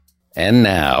And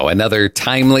now, another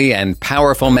timely and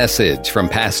powerful message from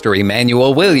Pastor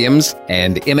Emmanuel Williams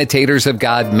and Imitators of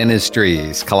God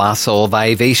Ministries, Colossal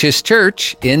Vivacious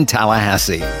Church in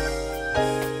Tallahassee.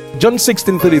 John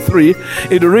 16:33,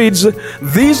 it reads,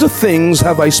 "These things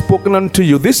have I spoken unto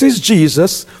you." This is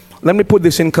Jesus. Let me put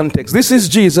this in context. This is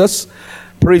Jesus,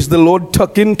 praise the Lord,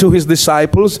 talking to his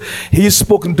disciples. He's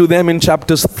spoken to them in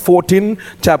chapters 14,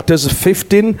 chapters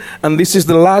 15, and this is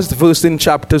the last verse in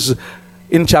chapter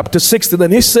 16.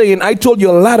 And he's saying, I told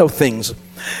you a lot of things,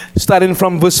 starting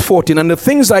from verse 14. And the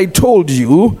things I told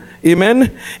you,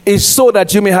 amen, is so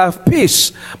that you may have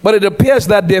peace. But it appears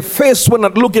that their faces were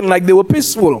not looking like they were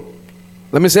peaceful.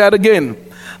 Let me say that again.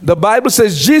 The Bible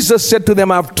says, Jesus said to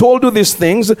them, I've told you these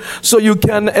things so you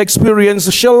can experience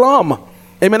shalom.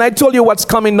 Amen. I told you what's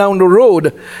coming down the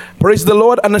road. Praise the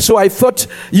Lord. And so I thought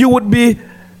you would be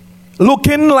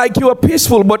looking like you are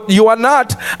peaceful, but you are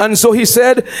not. And so he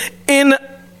said, in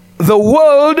the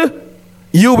world,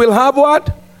 you will have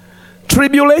what?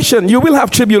 Tribulation. You will have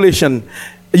tribulation.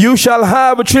 You shall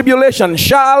have tribulation.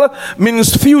 Shall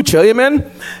means future. Amen.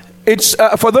 It's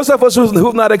for those of us who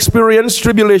have not experienced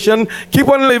tribulation, keep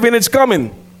on living, it's coming.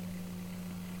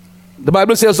 The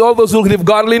Bible says all those who live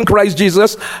godly in Christ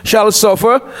Jesus shall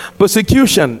suffer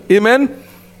persecution. Amen.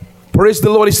 Praise the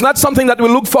Lord. It's not something that we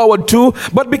look forward to,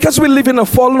 but because we live in a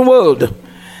fallen world,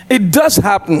 it does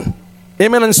happen.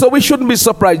 Amen. And so we shouldn't be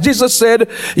surprised. Jesus said,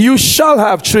 you shall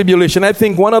have tribulation. I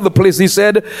think one of the places he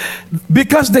said,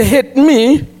 because they hate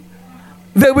me,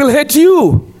 they will hate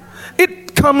you.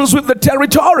 It comes with the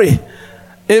territory.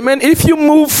 Amen. If you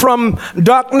move from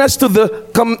darkness to the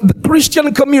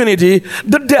Christian community,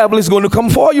 the devil is going to come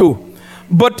for you.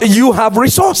 But you have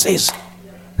resources.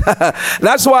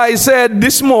 That's why I said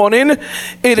this morning,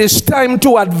 it is time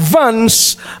to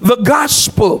advance the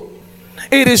gospel.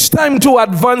 It is time to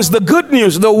advance the good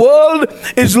news. The world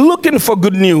is looking for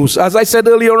good news. As I said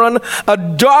earlier on, a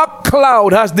dark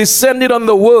cloud has descended on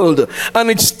the world, and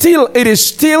it is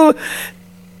still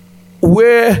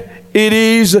where it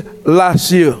is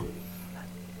last year.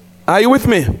 Are you with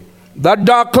me? That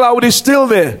dark cloud is still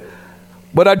there.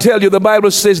 But I tell you, the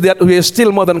Bible says that we are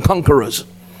still more than conquerors.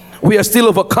 We are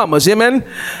still overcomers. Amen.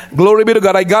 Glory be to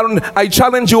God. I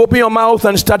challenge you, open your mouth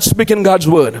and start speaking God's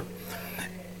word.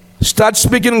 Start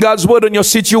speaking God's word on your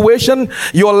situation,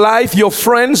 your life, your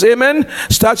friends. Amen.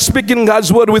 Start speaking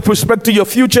God's word with respect to your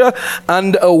future,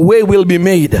 and a way will be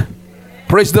made.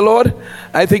 Praise the Lord.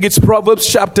 I think it's Proverbs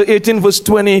chapter 18 verse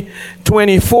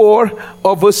 24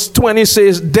 or verse 20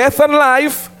 says, death and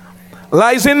life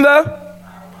lies in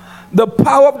the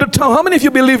power of the tongue. How many of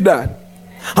you believe that?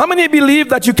 How many believe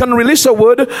that you can release a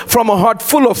word from a heart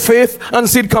full of faith and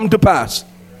see it come to pass?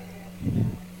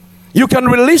 You can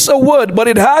release a word, but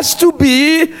it has to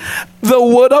be the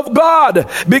word of God,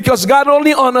 because God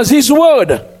only honors his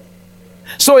word.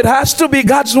 So it has to be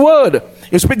God's word.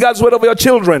 You speak God's word over your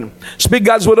children. Speak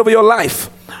God's word over your life,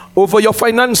 over your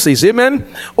finances, amen,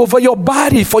 over your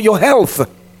body, for your health.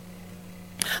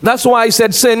 That's why I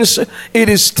said, since it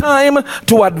is time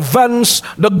to advance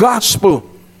the gospel.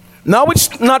 Now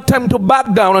it's not time to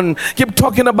back down and keep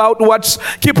talking about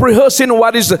keep rehearsing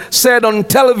what is said on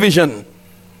television.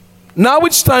 Now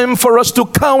it's time for us to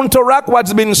counteract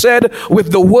what's been said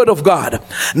with the word of God.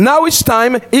 Now it's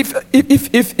time,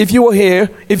 if you were here,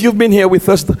 if you've been here with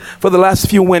us for the last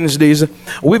few Wednesdays,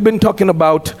 we've been talking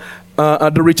about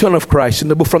the return of Christ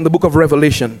from the book of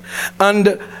Revelation.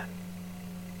 And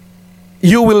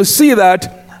you will see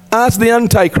that as the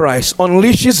Antichrist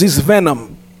unleashes his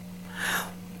venom,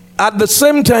 at the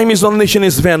same time he's unleashing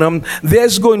his venom,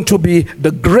 there's going to be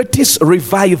the greatest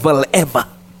revival ever.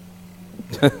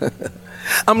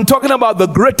 I'm talking about the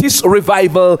greatest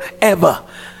revival ever.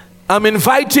 I'm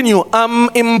inviting you, I'm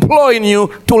imploring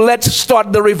you to let's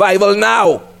start the revival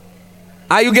now.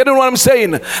 Are you getting what I'm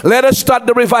saying? Let us start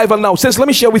the revival now. Says, let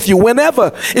me share with you,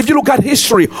 if you look at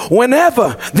history,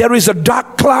 whenever there is a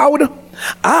dark cloud,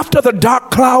 after the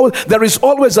dark cloud, there is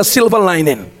always a silver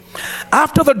lining.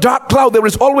 After the dark cloud, there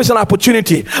is always an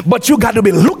opportunity, but you got to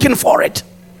be looking for it.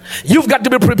 You've got to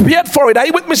be prepared for it. Are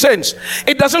you with me, saints?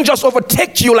 It doesn't just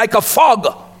overtake you like a fog.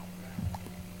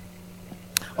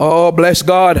 Oh, bless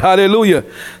God. Hallelujah.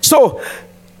 So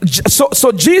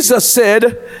Jesus said,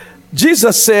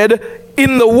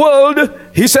 in the world,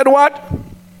 he said what?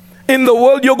 In the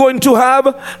world you're going to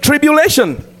have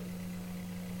tribulation.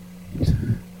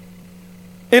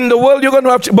 In the world you're going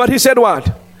to have, but he said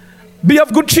what? Be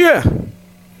of good cheer.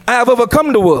 I have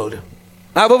overcome the world.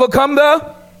 I have overcome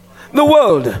the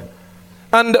world.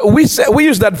 And we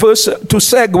use that verse to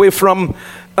segue from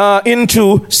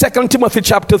into 2 Timothy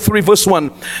chapter 3 verse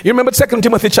 1. You remember 2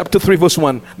 Timothy chapter 3 verse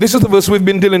 1. This is the verse we've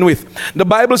been dealing with. The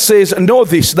Bible says, know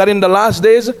this, that in the last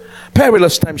days,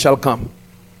 perilous times shall come.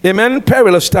 Amen.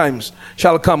 Perilous times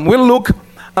shall come.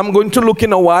 I'm going to look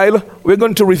in a while. We're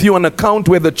going to review an account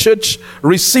where the church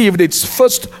received its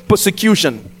first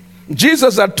persecution.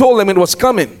 Jesus had told them it was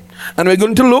coming. And we're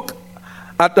going to look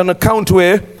at an account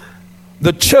where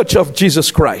the church of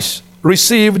Jesus Christ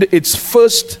received its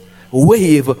first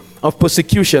wave of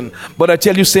persecution. But I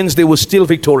tell you, since they were still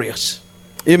victorious.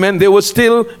 Amen. They were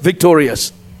still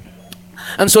victorious.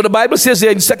 And so the Bible says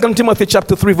here in 2 Timothy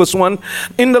chapter 3 verse 1,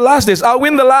 in the last days, are we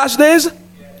in the last days?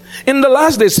 In the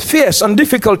last days, fierce and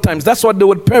difficult times, that's what the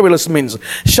word perilous means,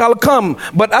 shall come.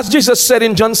 But as Jesus said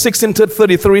in John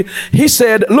 16:33, he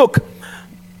said, look,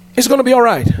 it's going to be all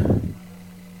right.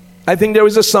 I think there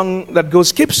is a song that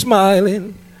goes, keep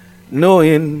smiling,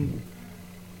 knowing.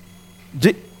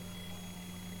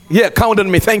 Count on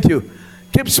me, thank you.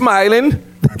 Keep smiling.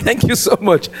 Thank you so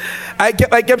much. I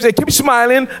kept saying, keep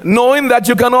smiling, knowing that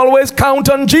you can always count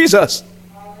on Jesus.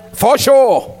 For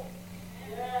sure.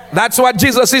 That's what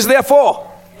Jesus is there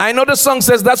for. I know the song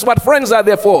says that's what friends are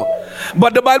there for.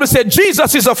 But the Bible said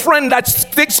Jesus is a friend that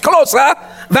sticks closer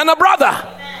than a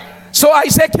brother. So I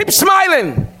say, keep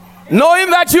smiling, knowing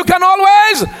that you can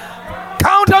always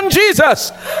count on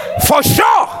Jesus. For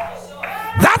sure.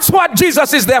 That's what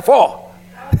Jesus is there for.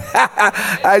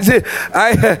 I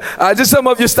see some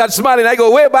of you start smiling. I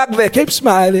go way back there. Keep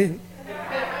smiling,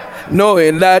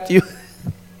 knowing that you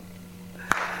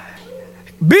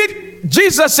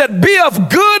Jesus said, be of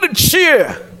good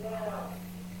cheer.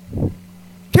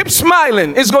 Keep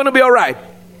smiling. It's going to be all right.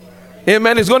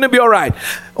 Amen. It's going to be all right.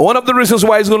 One of the reasons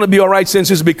why it's going to be all right, since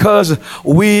is because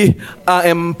we are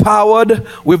empowered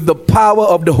with the power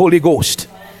of the Holy Ghost.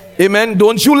 Amen.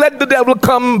 Don't you let the devil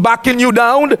come backing you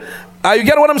down. You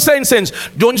get what I'm saying, saints?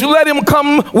 Don't you let him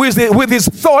come with his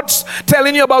thoughts,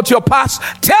 telling you about your past.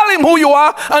 Tell him who you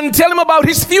are and tell him about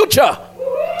his future.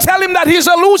 Tell him that he's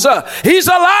a loser. He's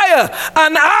a liar.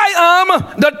 And I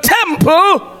am the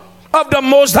temple of the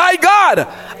Most High God.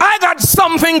 I got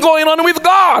something going on with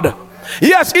God.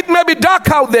 Yes, it may be dark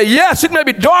out there. Yes, it may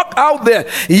be dark out there.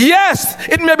 Yes,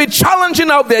 it may be challenging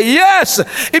out there. Yes,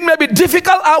 it may be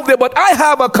difficult out there. But I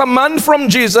have a command from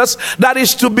Jesus that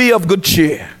is to be of good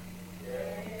cheer.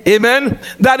 Amen.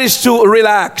 That is to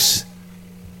relax.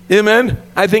 Amen.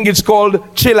 I think it's called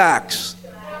chillax.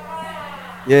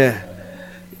 Yeah.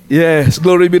 Yes.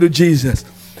 Glory be to Jesus.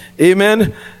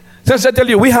 Amen. Since I tell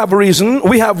you, we have reason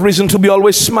to be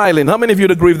always smiling. How many of you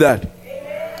would agree with that?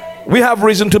 We have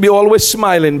reason to be always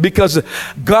smiling because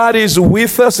God is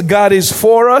with us. God is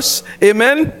for us.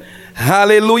 Amen.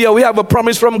 Hallelujah. We have a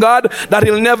promise from God that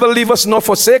he'll never leave us nor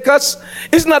forsake us.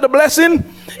 Isn't that a blessing?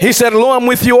 He said, lo, I'm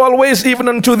with you always, even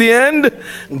unto the end.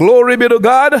 Glory be to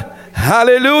God.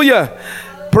 Hallelujah.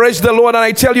 Praise the Lord. And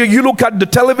I tell you, you look at the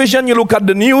television, you look at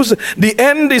the news, the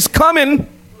end is coming.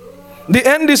 The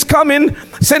end is coming.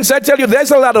 Since I tell you,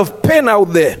 there's a lot of pain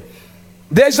out there.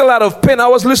 There's a lot of pain. I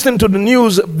was listening to the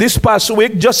news this past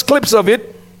week, just clips of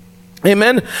it.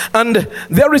 Amen. And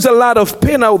there is a lot of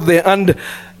pain out there. And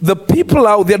the people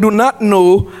out there do not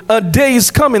know a day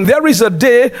is coming. There is a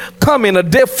day coming, a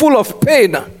day full of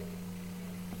pain.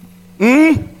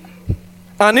 And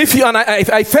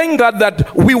I thank God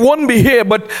that we won't be here,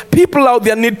 but people out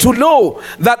there need to know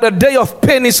that a day of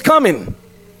pain is coming.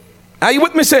 Are you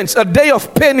with me, saints? A day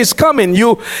of pain is coming.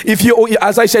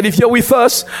 As I said, if you're with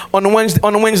us on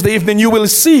Wednesday evening, you will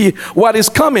see what is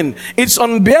coming. It's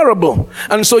unbearable.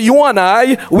 And so you and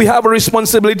I, we have a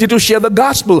responsibility to share the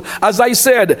gospel. As I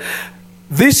said,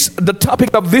 the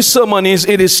topic of this sermon is,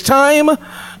 it is time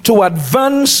to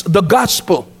advance the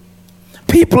gospel.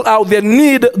 People out there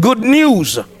need good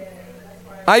news.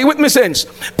 Are you with me, saints?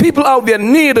 People out there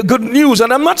need good news.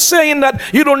 And I'm not saying that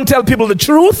you don't tell people the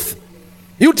truth.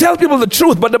 You tell people the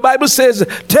truth, but the Bible says,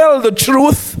 tell the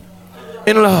truth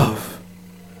in love.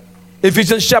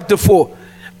 Ephesians chapter 4.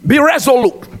 Be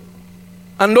resolute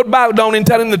and not bow down in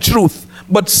telling the truth,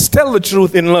 but tell the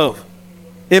truth in love.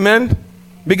 Amen?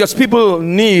 Because people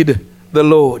need the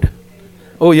Lord.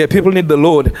 Oh yeah, people need the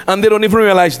Lord, and they don't even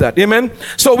realize that. Amen?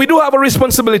 So we do have a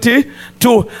responsibility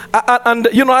to, and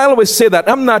you know, I always say that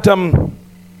I'm not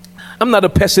a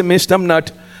pessimist. I'm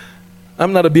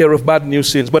not a bearer of bad news,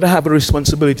 sins, but I have a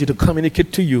responsibility to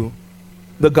communicate to you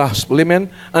the gospel.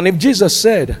 Amen? And if Jesus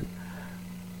said,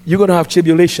 you're going to have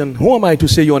tribulation, who am I to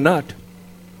say you're not?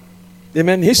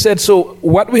 Amen? He said, so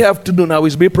what we have to do now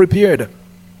is be prepared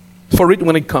for it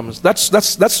when it comes.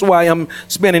 That's why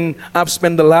I've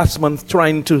spent the last month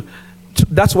trying to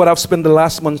that's what I've spent the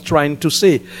last month trying to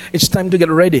say. It's time to get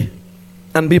ready.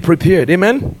 and be prepared.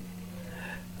 Amen.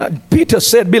 Peter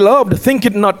said, beloved, think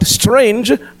it not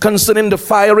strange concerning the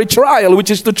fiery trial,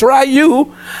 which is to try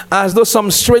you as though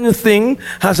some strange thing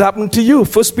has happened to you.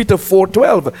 1 Peter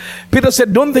 4:12. Peter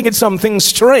said, don't think it's something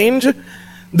strange,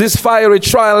 this fiery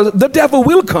trial. The devil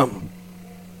will come.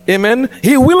 Amen.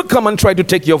 He will come and try to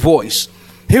take your voice.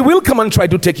 He will come and try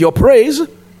to take your praise.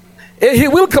 He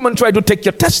will come and try to take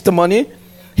your testimony.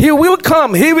 He will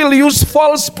come. He will use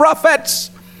false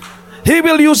prophets. He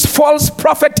will use false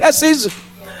prophetesses.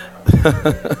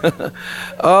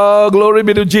 Oh, glory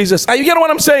be to Jesus. Are you getting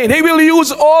what I'm saying? He will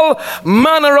use all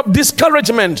manner of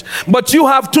discouragement, but you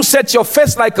have to set your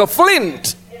face like a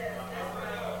flint.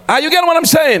 Are you getting what I'm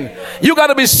saying? You got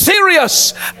to be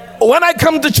serious. When I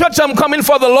come to church, I'm coming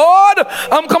for the Lord.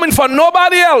 I'm coming for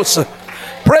nobody else.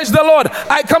 Praise the Lord.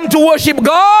 I come to worship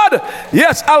God.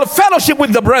 Yes, I'll fellowship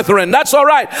with the brethren. That's all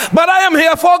right. But I am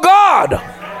here for God.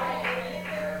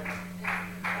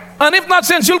 And if not,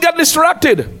 since you'll get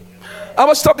distracted. I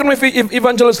was talking with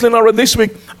Evangelist Lenora this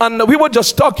week, and we were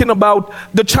just talking about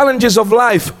the challenges of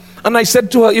life. And I said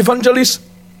to her, Evangelist,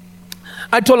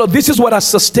 I told her, this is what has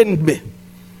sustained me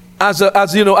as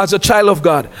a child of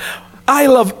God. I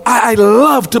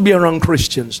love to be around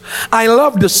Christians. I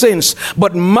love the saints,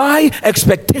 but my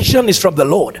expectation is from the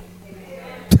Lord.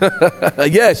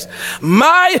 Yes,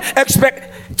 my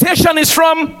expectation is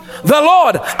from the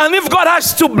Lord. And if God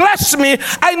has to bless me,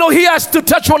 I know He has to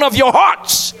touch one of your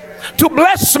hearts to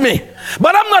bless me.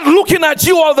 But I'm not looking at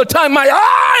you all the time. My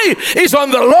eye is on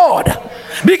the Lord,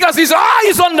 because His eye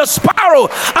is on the sparrow,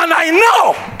 and I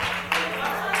know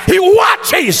He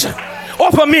watches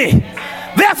over me.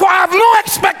 Therefore, I have no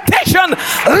expectation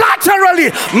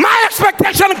laterally. My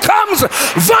expectation comes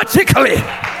vertically.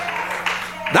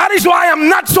 That is why I'm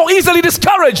not so easily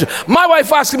discouraged. My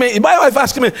wife asked me,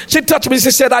 she touched me,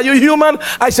 she said, are you human?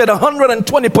 I said,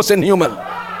 120% human.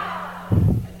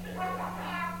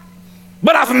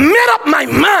 But I've made up my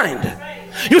mind.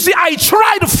 You see, I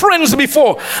tried friends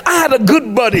before. I had a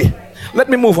good buddy. Let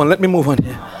me move on here.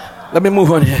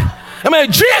 I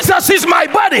mean, Jesus is my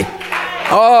buddy.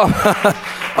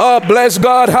 Oh, bless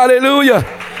God. Hallelujah.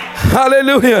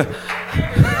 Hallelujah.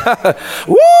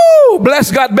 Woo, bless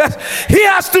God. He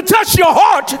has to touch your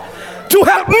heart to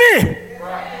help me.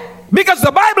 Because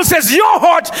the Bible says your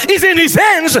heart is in His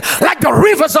hands like the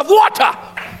rivers of water.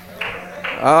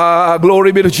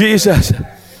 Glory be to Jesus.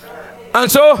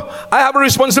 And so I have a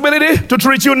responsibility to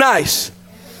treat you nice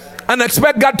and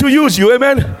expect God to use you.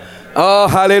 Amen. Oh,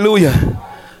 hallelujah.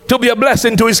 To be a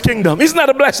blessing to His kingdom. Isn't that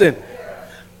a blessing?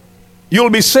 You'll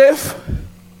be safe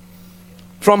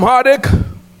from heartache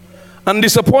and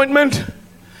disappointment.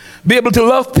 Be able to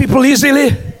love people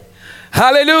easily.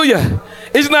 Hallelujah.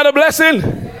 Isn't that a blessing?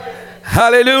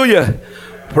 Hallelujah.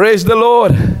 Praise the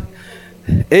Lord.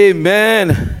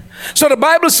 Amen. So the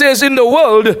Bible says in the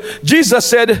world, Jesus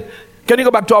said, can you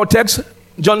go back to our text?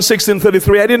 John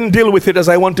 16:33. I didn't deal with it as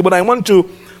I want to, but I want to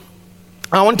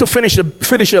finish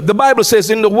up. The Bible says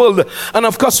in the world, and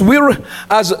of course we are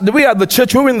the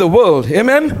church, we're in the world.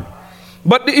 Amen.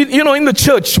 But in the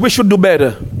church we should do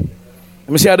better. Let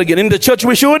me say that again. In the church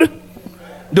we should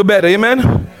do better.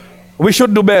 Amen. We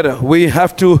should do better. We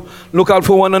have to look out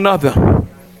for one another.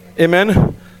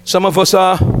 Amen. Some of us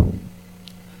are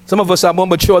more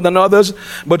mature than others,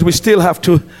 but we still have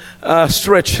to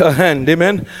stretch a hand.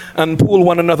 Amen. And pull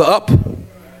one another up.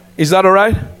 Is that all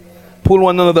right? Pull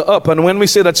one another up. And when we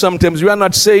say that, sometimes we are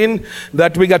not saying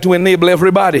that we got to enable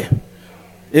everybody.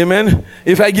 Amen.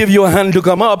 If I give you a hand to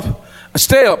come up,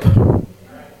 stay up.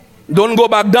 Don't go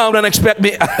back down and expect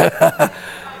me.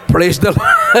 Praise the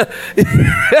Lord.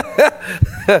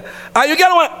 Are you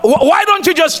getting what? Why don't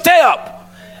you just stay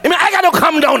up? I mean, I got to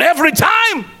come down every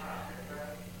time.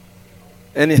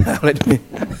 Anyhow, let me.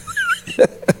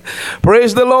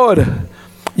 Praise the Lord.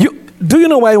 Do you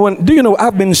know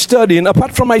I've been studying,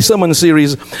 apart from my sermon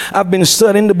series, I've been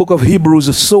studying the book of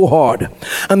Hebrews so hard.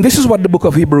 And this is what the book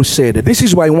of Hebrews said. This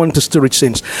is why I want to stir it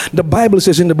saints. The Bible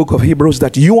says in the book of Hebrews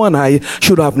that you and I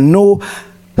should have no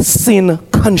sin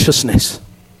consciousness.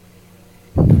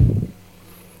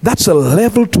 That's a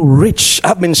level to reach.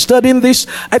 I've been studying this.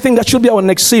 I think that should be our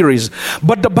next series.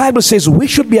 But the Bible says we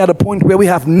should be at a point where we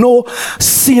have no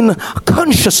sin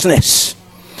consciousness.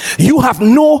 You have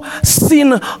no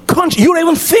sin conscience. You don't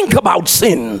even think about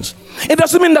sins. It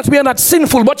doesn't mean that we are not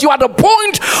sinful, but you are at a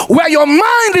point where your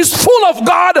mind is full of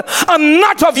God and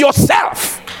not of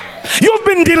yourself. You've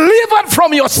been delivered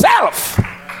from yourself.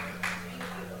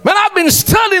 When I've been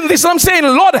studying this, I'm saying,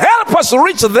 Lord, help us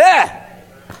reach there.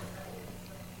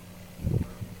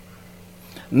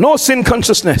 No sin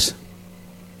consciousness.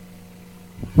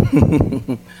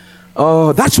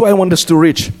 That's why I want us to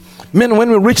reach. Man, when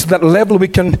we reach that level, we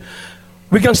can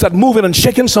start moving and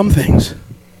shaking some things.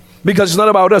 Because it's not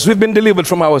about us. We've been delivered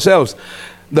from ourselves.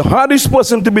 The hardest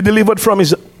person to be delivered from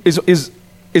is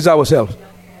ourselves.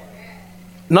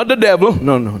 Not the devil.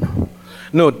 No,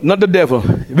 not the devil.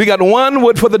 We got one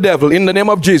word for the devil, in the name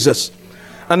of Jesus.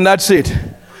 And that's it.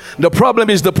 The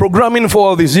problem is the programming for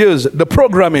all these years. The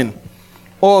programming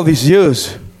all these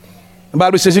years. The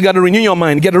Bible says you got to renew your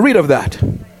mind. Get rid of that.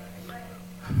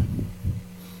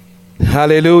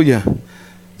 Hallelujah.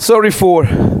 Sorry for...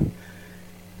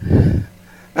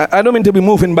 I don't mean to be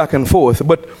moving back and forth,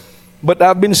 but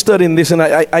I've been studying this, and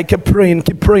I keep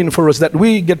praying for us that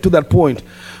we get to that point.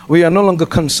 We are no longer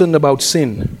concerned about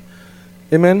sin.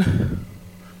 Amen?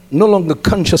 No longer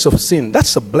conscious of sin.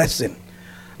 That's a blessing.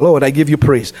 Lord, I give you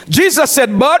praise. Jesus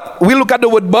said but. We look at the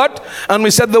word but, and we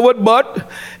said the word but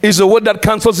is a word that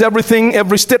cancels everything,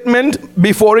 every statement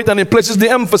before it, and it places the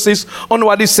emphasis on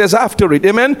what it says after it.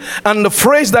 Amen? And the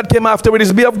phrase that came after it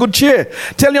is be of good cheer.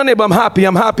 Tell your neighbor, I'm happy,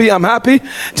 I'm happy, I'm happy.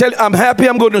 Tell, I'm happy,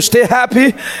 I'm going to stay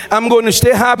happy. I'm going to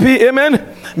stay happy.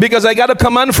 Amen? Because I got a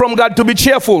command from God to be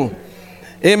cheerful.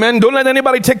 Amen? Don't let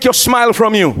anybody take your smile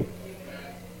from you.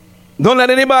 Don't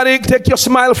let anybody take your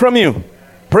smile from you.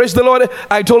 Praise the Lord.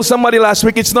 I told somebody last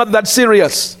week, it's not that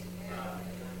serious.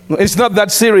 It's not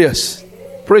that serious.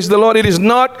 Praise the Lord. It is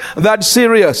not that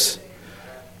serious.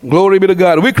 Glory be to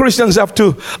God. We Christians have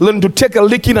to learn to take a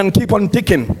licking and keep on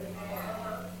ticking.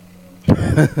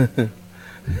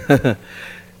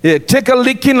 Yeah, take a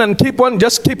licking and keep on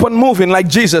moving like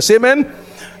Jesus. Amen.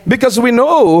 Because we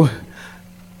know,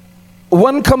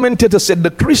 one commentator said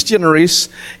the Christian race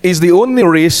is the only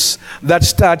race that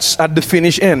starts at the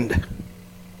finish end.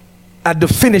 At the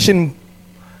finishing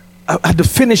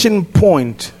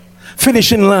point,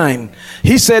 finishing line.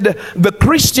 He said the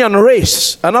Christian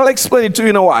race, and I'll explain it to you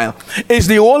in a while, is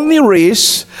the only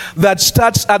race that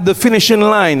starts at the finishing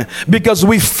line, because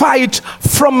we fight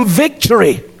from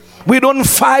victory. We don't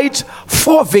fight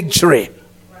for victory.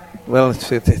 Well,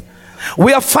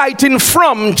 we are fighting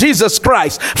from Jesus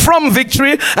Christ, from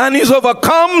victory, and he's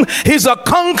overcome. He's a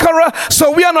conqueror.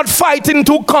 So we are not fighting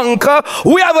to conquer.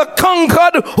 We are the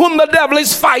conquered whom the devil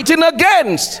is fighting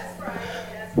against.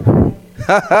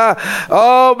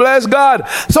 Oh, bless God.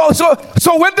 So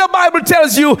when the Bible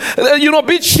tells you,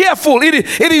 be cheerful,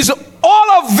 it is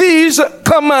all of these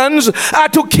commands are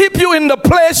to keep you in the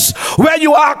place where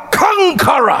you are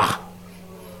conqueror.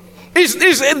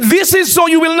 This is so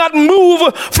you will not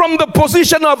move from the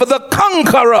position of the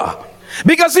conqueror.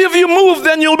 Because if you move,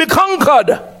 then you'll be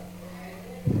conquered.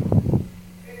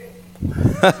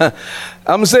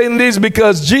 I'm saying this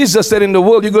because Jesus said in the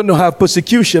world you're going to have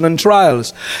persecution and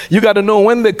trials. You got to know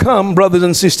when they come, brothers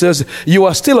and sisters, you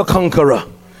are still a conqueror.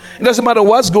 It doesn't matter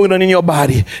what's going on in your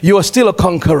body. You are still a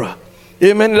conqueror.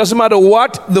 Amen. It doesn't matter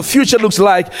what the future looks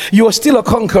like. You are still a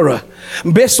conqueror.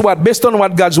 Based on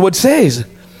what God's word says.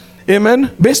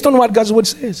 Amen. Based on what God's word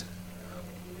says.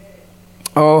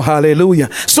 Oh,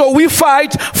 hallelujah. So we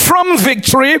fight from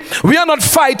victory. We are not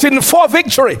fighting for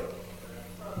victory.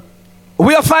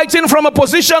 We are fighting from a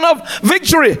position of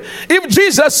victory. If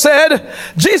Jesus said,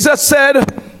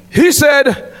 he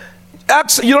said,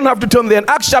 Acts, you don't have to turn there. In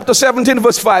Acts chapter 17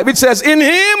 verse 5, it says, in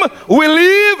him we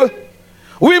live,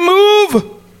 we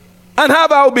move, and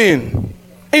have our being.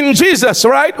 In Jesus,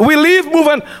 right? We live, move,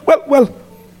 and, well,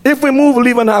 if we move,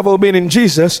 live, and have our being in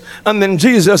Jesus, and then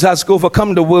Jesus has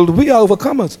overcome the world, we are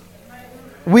overcomers.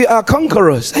 We are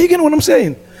conquerors. Are you getting what I'm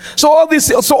saying? So all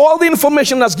the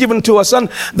information that's given to us, and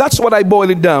that's what I boiled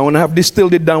it down. I have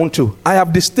distilled it down to.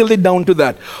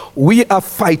 That. We are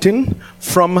fighting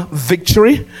from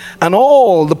victory, and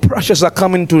all the pressures are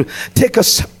coming to take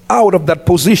us out of that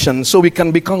position so we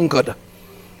can be conquered.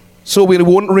 So we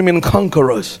won't remain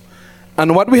conquerors.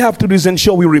 And what we have to do is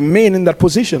ensure we remain in that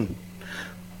position.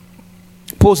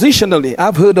 Positionally,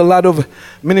 I've heard a lot of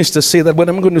ministers say that, but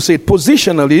I'm going to say it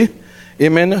positionally.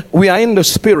 Amen. We are in the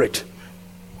spirit.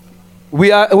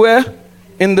 We're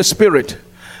in the spirit.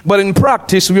 But in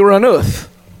practice, we're on earth.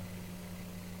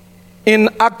 In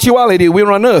actuality,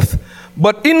 we're on earth.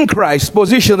 But in Christ,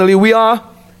 positionally, we are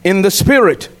in the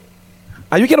spirit.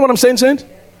 Are you getting what I'm saying, saints?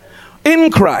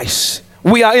 In Christ,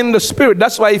 we are in the spirit.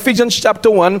 That's why Ephesians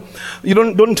chapter 1, you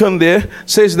don't turn there,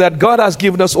 says that God has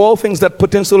given us all things that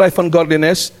pertain to life and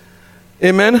godliness.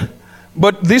 Amen.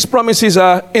 But these promises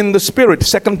are in the spirit.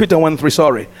 2 Peter 1:3,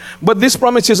 sorry. But these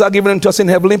promises are given to us in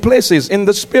heavenly places, in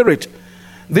the spirit.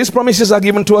 These promises are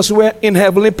given to us where? In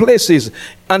heavenly places.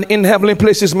 And in heavenly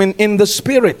places mean in the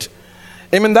spirit.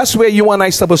 Amen. That's where you and I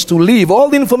are supposed to live. All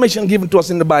the information given to us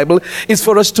in the Bible is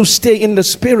for us to stay in the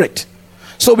spirit,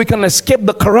 so we can escape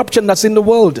the corruption that's in the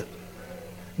world.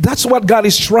 That's what God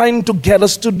is trying to get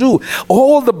us to do.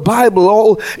 All the Bible,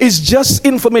 all is just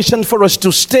information for us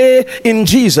to stay in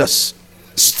Jesus.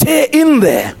 Stay in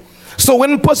there. So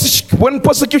when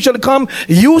persecution come,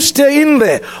 you stay in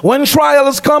there. When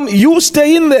trials come, you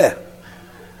stay in there.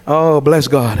 Oh, bless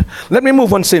God. Let me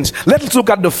move on, saints. Let's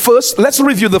look at let's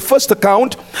review the first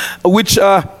account which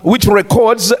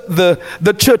records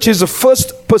the church's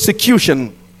first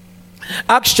persecution.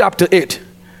 Acts chapter 8.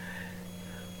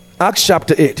 Acts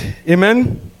chapter 8.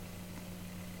 Amen.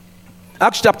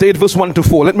 Acts chapter 8 verse 1 to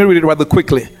 4. Let me read it rather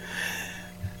quickly.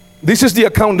 This is the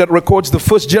account that records the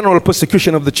first general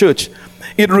persecution of the church.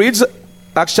 It reads,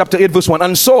 Acts chapter 8 verse 1.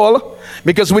 And Saul,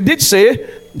 because we did say,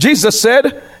 Jesus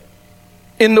said,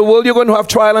 in the world you're going to have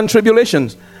trial and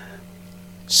tribulations.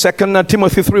 2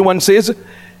 Timothy 3:1 says,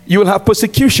 you will have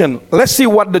persecution. Let's see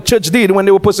what the church did when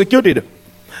they were persecuted.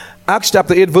 Acts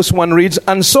chapter 8 verse 1 reads,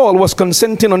 and Saul was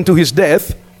consenting unto his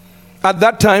death. At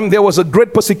that time there was a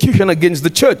great persecution against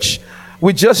the church.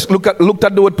 We just looked at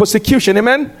the word persecution.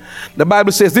 Amen. The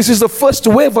Bible says this is the first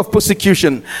wave of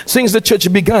persecution since the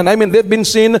church began. I mean, they've been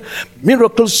seeing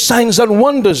miracles, signs and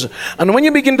wonders. And when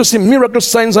you begin to see miracles,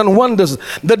 signs and wonders,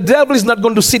 the devil is not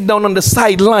going to sit down on the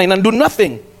sideline and do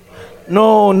nothing.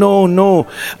 No, no, no.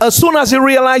 As soon as he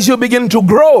realizes you begin to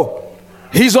grow,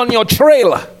 he's on your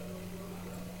trail.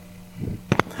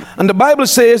 And the Bible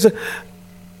says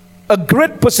a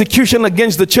great persecution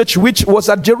against the church which was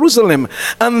at Jerusalem,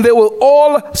 and they were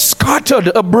all scattered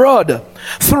abroad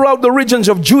throughout the regions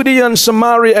of Judea and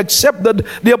Samaria, except that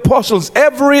the apostles.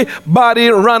 Everybody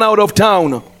ran out of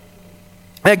town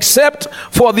except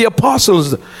for the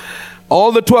apostles.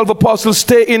 All the 12 apostles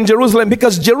stay in Jerusalem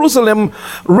because Jerusalem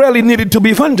really needed to be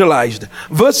evangelized.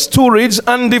 Verse 2 reads,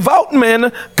 and devout men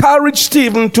carried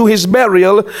Stephen to his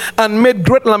burial and made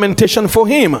great lamentation for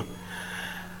him.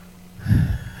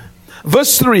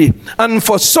 Verse 3, and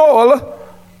for Saul,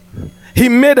 he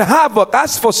made havoc.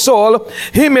 As for Saul,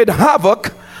 he made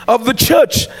havoc of the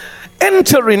church,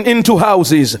 entering into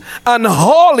houses and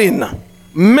hauling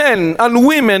men and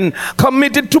women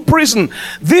committed to prison.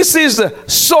 This is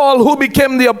Saul who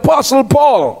became the apostle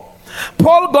Paul.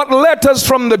 Paul got letters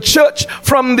from the church,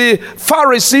 from the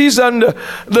Pharisees and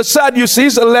the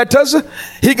Sadducees, letters.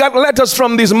 He got letters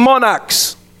from these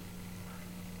monarchs.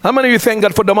 How many of you thank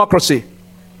God for democracy?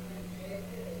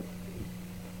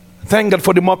 Thank God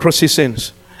for democracy,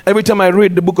 saints. Every time I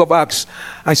read the book of Acts,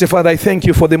 I say, Father, I thank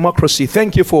you for democracy.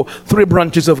 Thank you for 3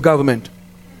 branches of government.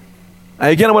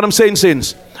 Again, what I'm saying,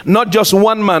 saints, not just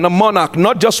one man, a monarch,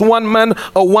 not just one man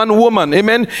or one woman.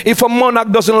 Amen. If a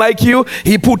monarch doesn't like you,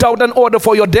 he put out an order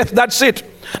for your death. That's it.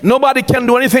 Nobody can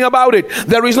do anything about it.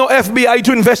 There is no FBI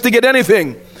to investigate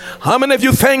anything. How many of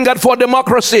you thank God for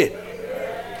democracy?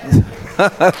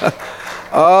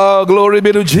 Oh, glory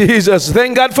be to Jesus.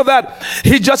 Thank God for that.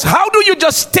 How do you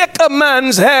just take a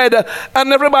man's head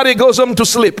and everybody goes home to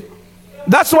sleep?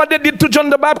 That's what they did to John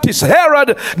the Baptist.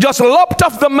 Herod just lopped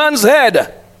off the man's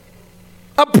head.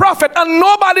 A prophet, and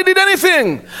nobody did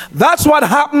anything. That's what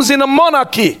happens in a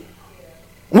monarchy.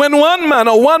 When one man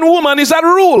or one woman is at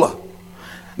rule,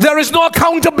 there is no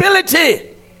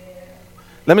accountability.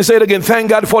 Let me say it again. Thank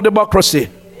God for democracy.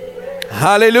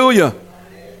 Hallelujah.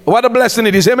 What a blessing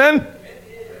it is. Amen.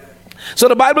 So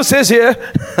the Bible says here,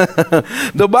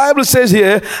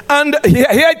 and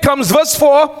here it comes, verse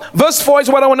 4. Verse 4 is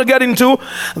what I want to get into.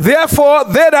 Therefore,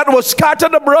 they that were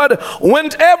scattered abroad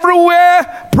went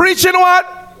everywhere preaching what?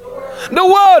 The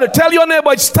word. Tell your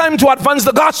neighbor it's time to advance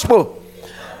the gospel.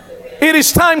 It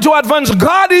is time to advance.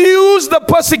 God used the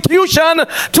persecution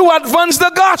to advance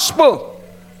the gospel.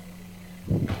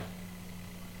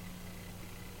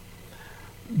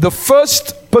 The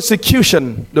first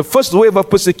persecution, the first wave of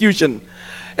persecution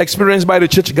experienced by the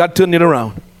church, God turned it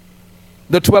around.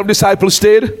 The 12 disciples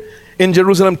stayed in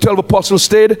Jerusalem, 12 apostles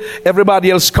stayed,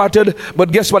 everybody else scattered.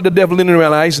 But guess what the devil didn't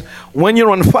realize? When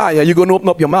you're on fire, you're going to open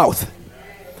up your mouth.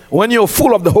 When you're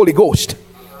full of the Holy Ghost,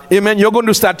 amen, you're going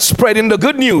to start spreading the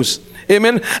good news.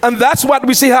 Amen. And that's what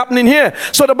we see happening here.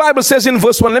 So the Bible says in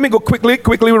verse 1, let me go quickly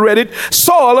we read it.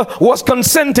 Saul was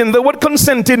consenting. The word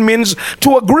consenting means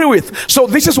to agree with. So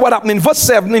this is what happened in verse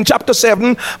 7, in chapter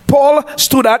 7. Paul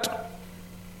stood at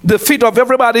the feet of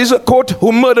everybody's court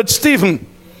who murdered Stephen.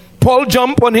 Paul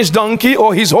jumped on his donkey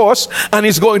or his horse and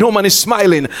he's going home and he's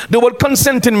smiling. The word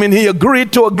consenting means he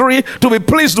agreed to be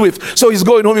pleased with. So he's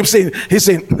going home, he's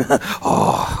saying,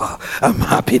 oh, I'm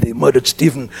happy they murdered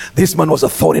Stephen. This man was a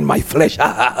thorn in my flesh.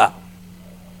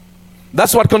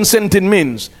 That's what consenting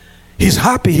means. He's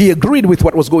happy. He agreed with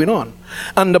what was going on.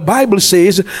 And the Bible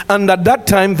says, and at that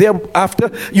time thereafter,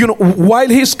 while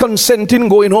he's consenting,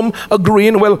 going home,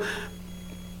 agreeing, well,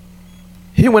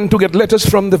 He went to get letters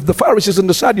from the Pharisees and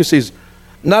the Sadducees,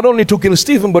 not only to kill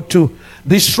Stephen, but to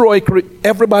destroy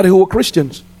everybody who were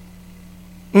Christians.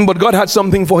 But God had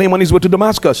something for him on his way to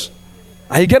Damascus.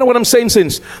 You get what I'm saying,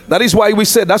 saints? That's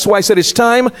why I said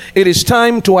it is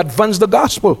time to advance the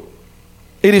gospel.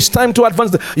 It is time to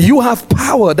advance. You have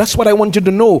power. That's what I want you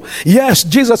to know. Yes,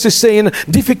 Jesus is saying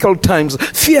difficult times,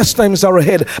 fierce times are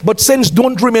ahead. But saints,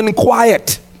 don't remain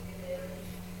quiet.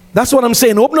 That's what I'm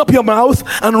saying. Open up your mouth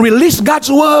and release God's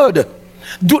word.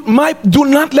 Do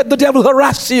not let the devil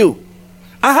harass you.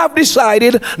 I have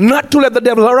decided not to let the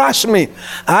devil harass me.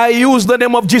 I use the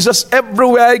name of Jesus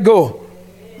everywhere I go.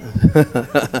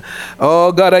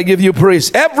 Oh God, I give you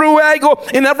praise. Everywhere I go,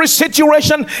 in every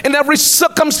situation, in every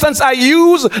circumstance, I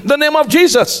use the name of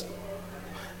Jesus.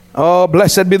 Oh,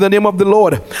 blessed be the name of the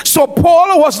Lord. So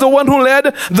Paul was the one who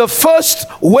led the first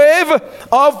wave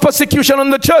of persecution on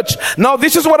the church. Now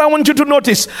this is what I want you to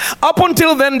notice. Up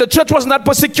until then, the church was not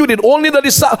persecuted. Only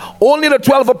the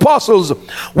 12 apostles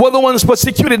were the ones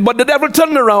persecuted. But the devil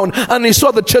turned around and he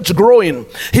saw the church growing.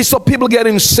 He saw people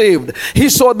getting saved. He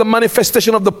saw the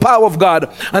manifestation of the power of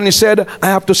God. And he said, I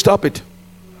have to stop it.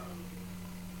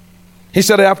 He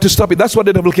said, I have to stop it. That's what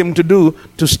the devil came to do.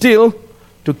 To steal,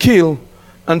 to kill,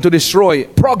 and to destroy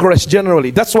progress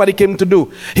generally. That's what he came to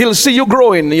do. He'll see you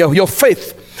growing your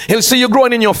faith. He'll see you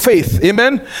growing in your faith.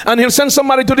 Amen. And he'll send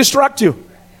somebody to distract you.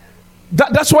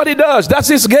 That's what he does. That's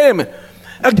his game.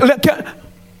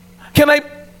 Can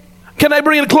I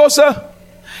bring it closer?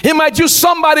 He might use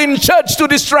somebody in church to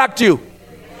distract you.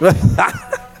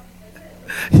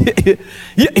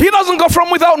 He doesn't go from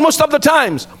without most of the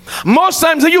times. Most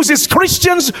times he uses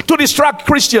Christians to distract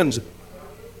Christians.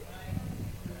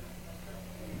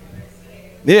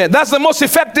 Yeah, that's the most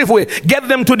effective way. Get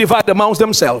them to divide amongst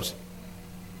themselves.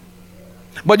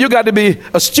 But you got to be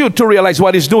astute to realize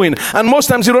what he's doing. And most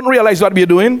times you don't realize what we're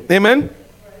doing. Amen.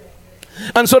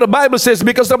 And so the Bible says,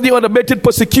 because of the unabated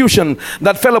persecution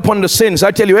that fell upon the saints, I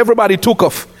tell you, everybody took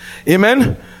off.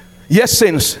 Amen. Yes,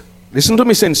 saints. Listen to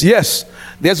me, saints. Yes,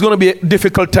 there's going to be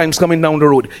difficult times coming down the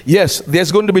road. Yes,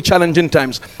 there's going to be challenging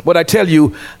times. But I tell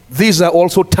you, these are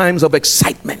also times of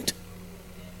excitement.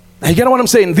 You get what I'm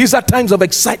saying? These are times of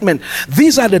excitement.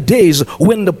 These are the days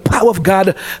when the power of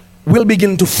God will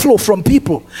begin to flow from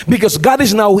people, because God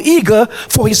is now eager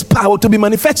for his power to be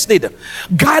manifested.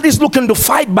 God is looking to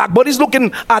fight back, but he's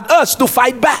looking at us to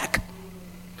fight back.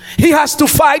 He has to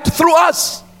fight through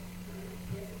us.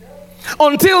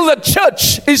 Until the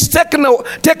church is taken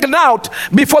out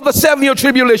before the 7-year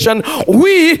tribulation,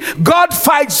 God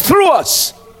fights through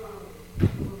us.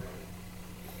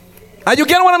 Are you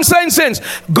getting what I'm saying, saints?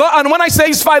 God, and when I say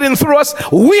he's fighting through us,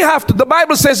 we have to. The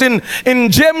Bible says in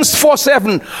James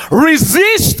 4:7,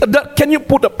 resist the. Can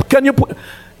you put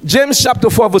James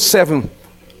chapter 4 verse 7?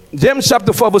 James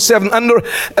chapter 4 verse 7. And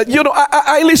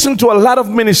I listen to a lot of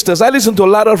ministers. I listen to a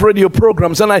lot of radio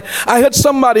programs, and I heard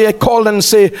somebody call and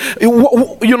say,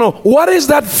 what is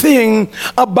that thing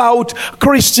about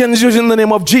Christians using the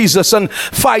name of Jesus and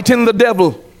fighting the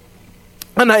devil?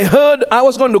 And I heard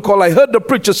the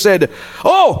preacher said,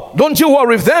 oh, don't you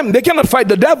worry with them. They cannot fight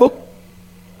the devil.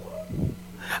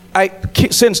 I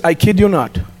kid you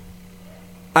not.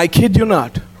 I kid you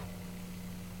not.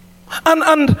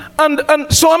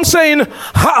 And so I'm saying,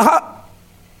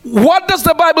 what does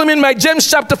the Bible mean by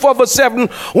James chapter 4 verse 7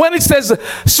 when it says,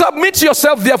 submit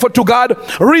yourself therefore to God,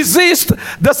 resist?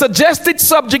 The suggested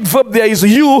subject verb there is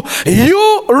you.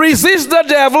 You resist the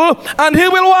devil and he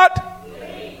will what?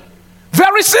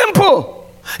 Very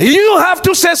simple. You have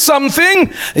to say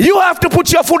something. You have to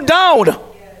put your foot down.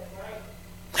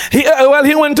 He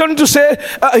went on to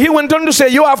say,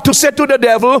 you have to say to the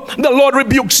devil, the Lord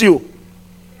rebukes you.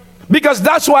 Because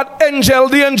that's what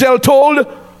the angel told.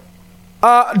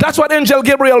 That's what angel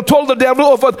Gabriel told the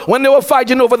devil when they were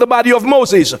fighting over the body of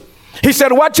Moses. He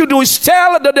said, what you do is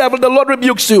tell the devil, the Lord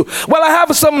rebukes you. Well, I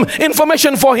have some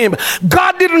information for him.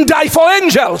 God didn't die for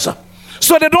angels,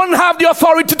 so they don't have the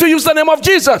authority to use the name of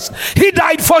Jesus. He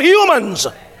died for humans.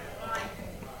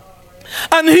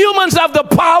 And humans have the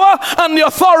power and the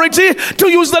authority to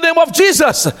use the name of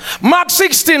Jesus. Mark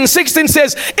 16:16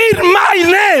 says, in my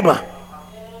name.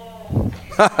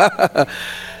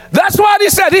 That's what he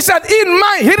said. He said, he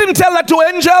didn't tell that to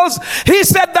angels. He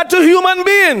said that to human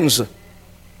beings.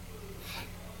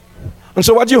 And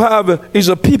so what you have is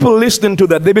a people listening to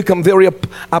that. They become very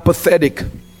apathetic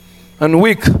and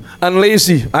weak and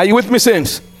lazy. Are you with me,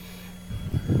 saints?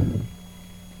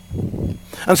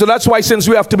 And so that's why, since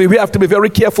we have to be very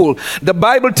careful. The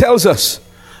Bible tells us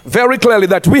very clearly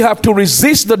that we have to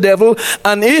resist the devil.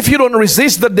 And if you don't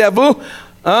resist the devil,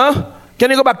 can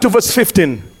you go back to verse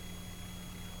 15?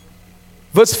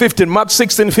 Verse 15, Mark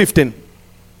 16:15.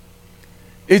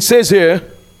 It says here,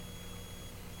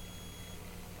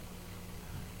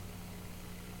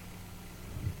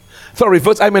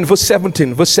 verse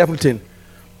 17. Verse 17.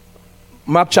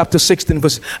 Mark chapter 16,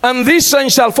 verse. And these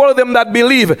signs shall follow them that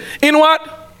believe. In what?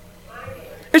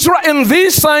 It's right. And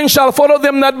these signs shall follow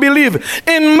them that believe.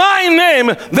 In my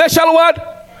name they shall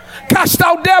what? Cast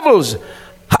out devils.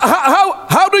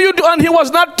 How do you do? And he was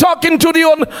not talking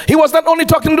to he was not only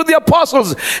talking to the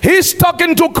apostles. He's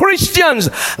talking to Christians,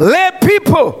 lay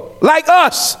people like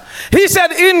us. He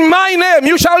said, in my name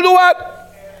you shall do what?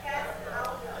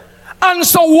 And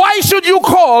so why should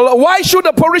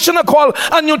a parishioner call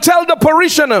and you tell the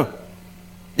parishioner?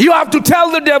 You have to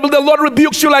tell the devil, the Lord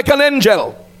rebukes you like an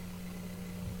angel.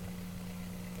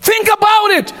 Think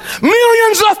about it.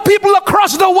 Millions of people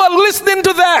across the world listening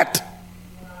to that.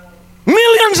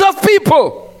 Millions of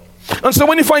people. And so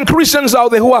when you find Christians out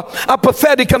there who are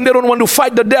apathetic and they don't want to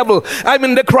fight the devil,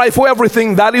 they cry for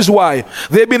everything. That is why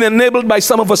they've been enabled by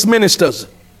some of us ministers.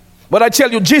 But I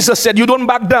tell you, Jesus said you don't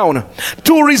back down.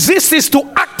 To resist is to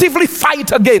actively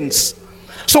fight against.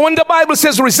 So when the Bible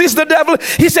says resist the devil,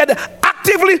 he said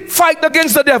actively fight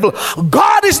against the devil.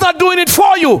 God is not doing it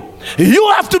for you.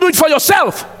 You have to do it for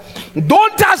yourself.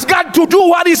 Don't ask God to do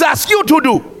what he's asked you to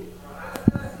do.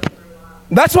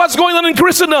 That's what's going on in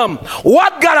Christendom.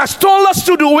 What God has told us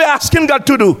to do, we're asking God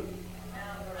to do.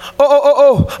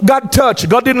 God touched.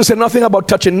 God didn't say nothing about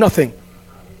touching nothing.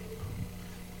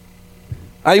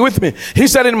 Are you with me? He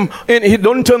said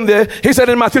don't turn there. He said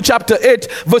in Matthew chapter 8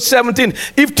 verse 17,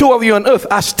 if two of you on earth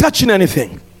are touching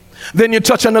anything, then you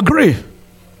touch and agree.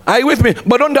 Are you with me?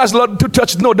 But don't ask Lord to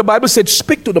touch. No, the Bible said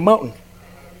speak to the mountain.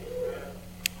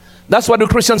 That's what the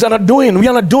Christians are not doing. We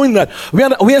are not doing that.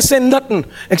 We are saying nothing.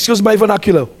 Excuse my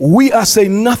vernacular. We are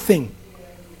saying nothing.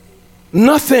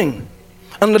 Nothing.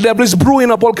 And the devil is brewing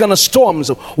up all kind of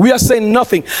storms. We are saying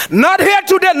nothing. Not here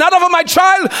today. Not over my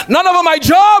child. Not over my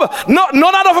job. Not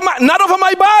over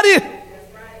my body.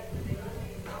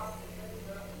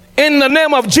 In the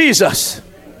name of Jesus.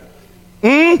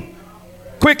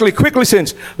 Quickly,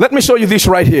 saints. Let me show you this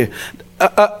right here.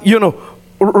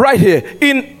 Right here.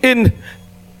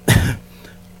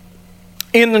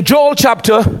 In Joel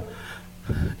chapter,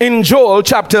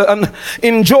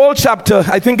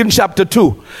 I think in chapter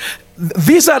 2,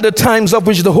 these are the times of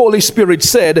which the Holy Spirit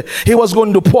said he was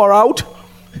going to pour out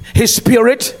his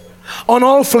spirit on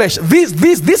all flesh.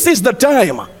 This is the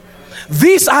time.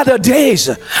 These are the days,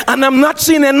 and I'm not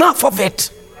seeing enough of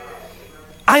it.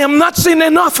 I am not seeing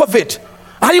enough of it.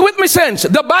 Are you with me, saints?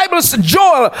 The Bible says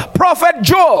prophet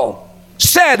Joel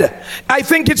said, I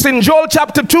think it's in Joel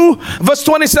chapter 2 verse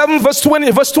 27, verse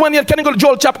 20. Can you go to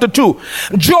Joel chapter 2?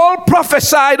 Joel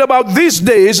prophesied about these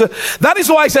days. That is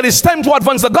why I said it's time to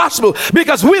advance the gospel,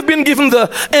 because we've been given the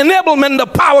enablement, the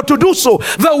power to do so,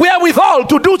 the wherewithal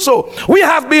to do so. We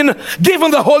have been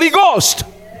given the Holy Ghost.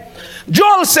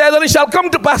 Joel said, and it shall come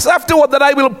to pass afterward that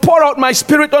I will pour out my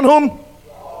spirit on whom?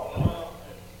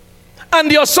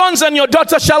 And your sons and your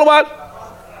daughters shall what?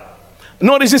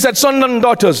 Notice he said sons and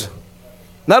daughters.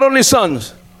 Not only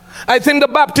sons. I think the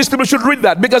Baptist people should read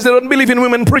that, because they don't believe in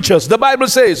women preachers. The Bible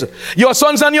says, your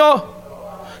sons and your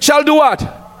shall do what?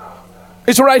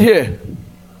 It's right here.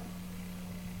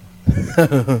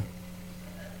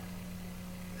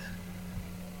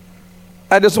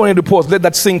 I just wanted to pause. Let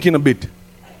that sink in a bit.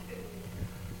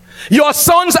 Your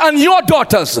sons and your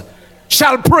daughters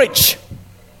shall preach.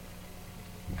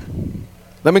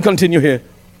 Let me continue here.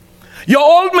 Your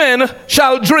old men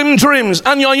shall dream dreams,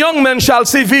 and your young men shall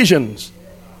see visions.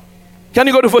 Can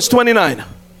you go to verse 29?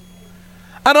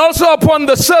 And also upon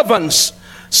the servants,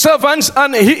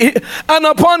 and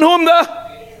upon whom the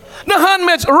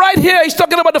handmaids. Right here, he's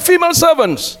talking about the female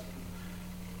servants.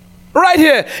 Right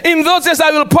here, in those days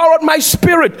I will pour out my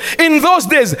spirit. In those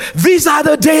days, these are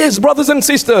the days, brothers and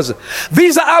sisters.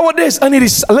 These are our days, and it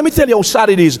is. Let me tell you how sad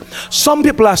it is. Some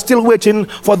people are still waiting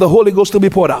for the Holy Ghost to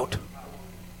be poured out.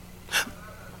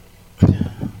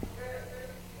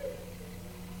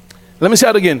 Let me say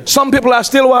it again. Some people are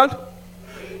still what?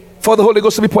 For the Holy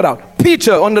Ghost to be poured out.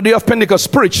 Peter on the day of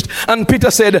Pentecost preached, and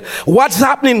Peter said, what's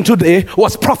happening today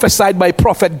was prophesied by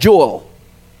prophet Joel.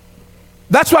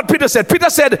 That's what Peter said.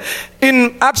 Peter said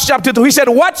in Acts chapter 2, he said,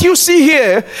 what you see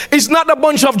here is not a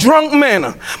bunch of drunk men,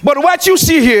 but what you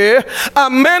see here are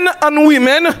men and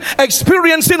women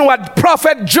experiencing what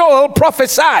prophet Joel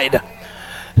prophesied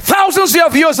thousands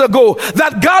of years ago,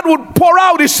 that God would pour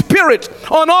out his spirit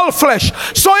on all flesh.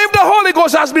 So if the Holy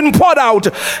Ghost has been poured out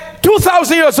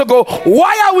 2,000 years ago,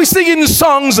 why are we singing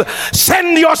songs,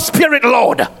 send your spirit,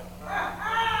 Lord?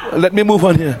 Let me move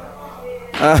on here.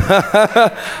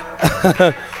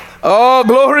 Oh,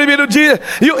 glory be to Jesus.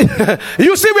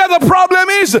 You see where the problem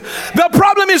is? The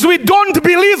problem is we don't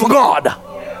believe God.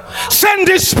 Send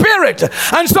His Spirit.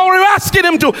 And so we're asking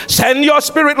Him to send your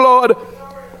Spirit, Lord.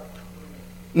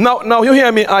 Now you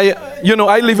hear me.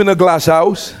 I live in a glass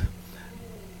house.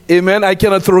 Amen. I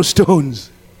cannot throw stones.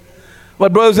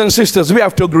 But brothers and sisters, we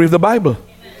have to agree with the Bible.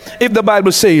 If the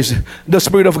Bible says the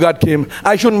Spirit of God came,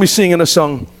 I shouldn't be singing a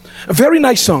song. A very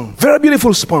nice song. Very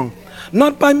beautiful song.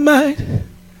 Not by might,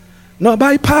 not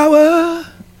by power,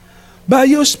 by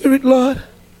your Spirit, Lord.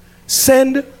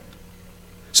 Send.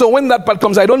 So when that part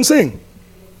comes, I don't sing.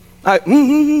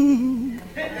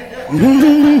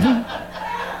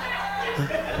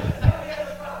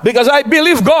 Because I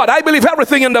believe God. I believe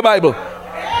everything in the Bible.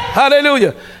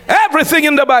 Hallelujah. Everything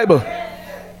in the Bible.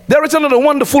 There is another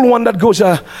wonderful one that goes,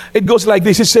 it goes like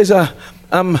this. It says,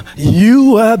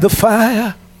 you are the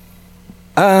fire.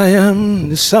 I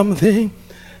am something.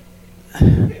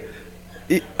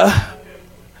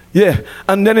 Yeah,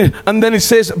 and then it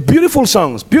says beautiful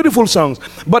songs,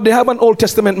 but they have an Old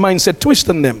Testament mindset twist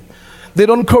in them. They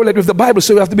don't correlate with the Bible,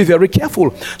 so you have to be very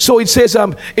careful. So it says,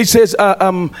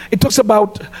 it talks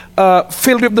about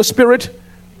filled with the Spirit.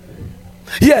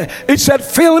 Yeah, it said,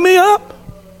 fill me up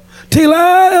till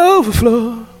I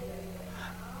overflow.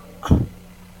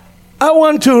 I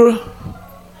want to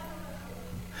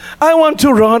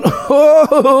run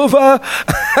over.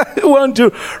 I want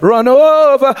to run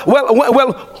over.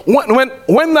 Well,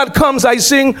 when that comes, I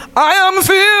sing, I am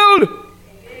filled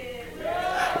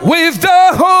with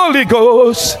the Holy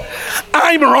Ghost.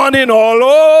 I'm running all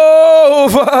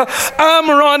over. I'm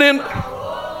running.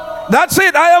 That's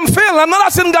it. I am filled. I'm not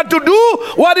asking God to do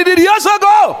what He did years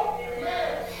ago.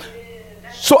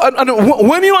 So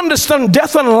when you understand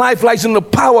death and life lies in the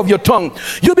power of your tongue,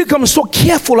 you become so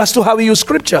careful as to how you use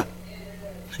scripture.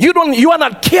 You are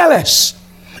not careless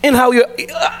in how you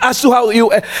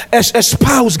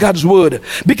espouse God's word,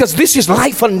 because this is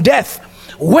life and death,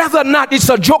 whether or not it's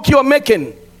a joke you're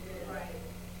making.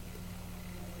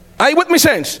 Are you with me,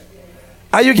 saints?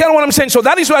 Are you getting what I'm saying? So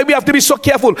that is why we have to be so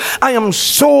careful.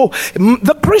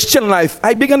 The Christian life,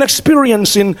 I began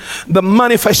experiencing the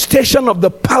manifestation of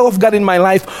the power of God in my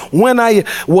life when I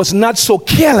was not so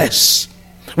careless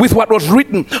with what was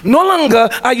written. No longer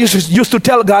I used to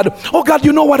tell God, oh God,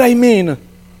 you know what I mean.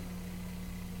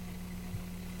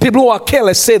 People who are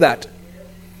careless say that.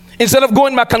 Instead of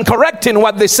going back and correcting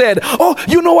what they said, oh,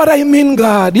 you know what I mean,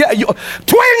 God. Yeah, 20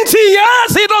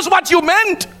 years He knows what you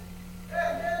meant.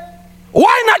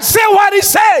 Why not say what He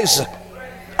says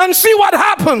and see what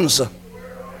happens?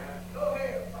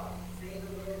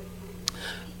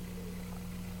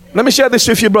 Let me share this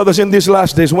with you, brothers, in these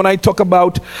last days. When I talk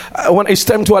about when it's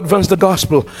time to advance the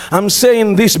gospel, I'm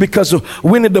saying this because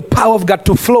we need the power of God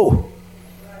to flow.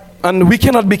 And we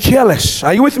cannot be careless.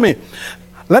 Are you with me?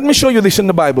 Let me show you this in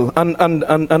the Bible,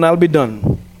 and I'll be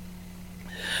done.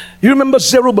 You remember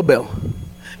Zerubbabel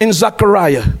in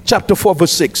Zechariah chapter 4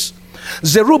 verse 6.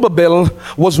 Zerubbabel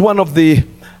was one of the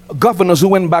governors who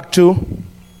went back to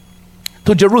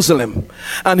Jerusalem,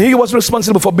 and he was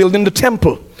responsible for building the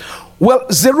temple. Well,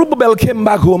 Zerubbabel came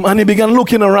back home and he began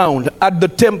looking around at the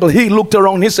temple. He looked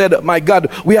around, he said, my God,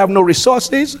 we have no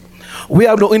resources, we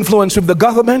have no influence with the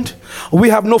government, we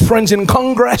have no friends in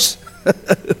Congress.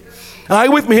 Are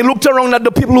you with me? He looked around at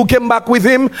the people who came back with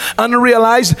him and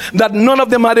realized that none of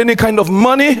them had any kind of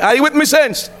money. Are you with me,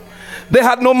 saints? They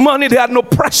had no money, they had no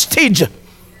prestige.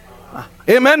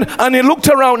 Amen. And he looked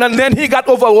around and then he got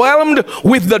overwhelmed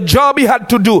with the job he had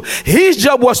to do. His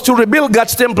job was to rebuild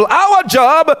God's temple. Our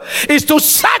job is to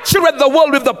saturate the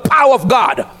world with the power of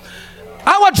God.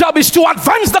 Our job is to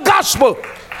advance the gospel.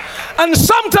 And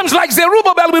sometimes, like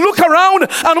Zerubbabel, we look around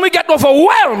and we get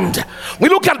overwhelmed. We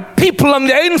look at people and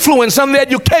their influence and their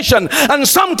education, and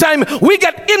sometimes we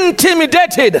get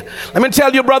intimidated. Let me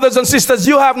tell you, brothers and sisters,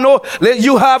 there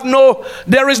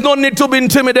is no need to be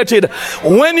intimidated.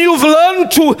 When you've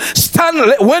learned to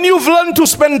stand, when you've learned to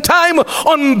spend time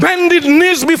on bended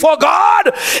knees before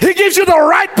God, He gives you the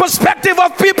right perspective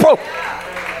of people.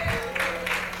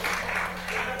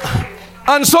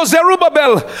 And so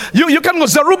Zerubbabel, you can go,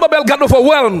 Zerubbabel got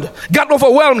overwhelmed.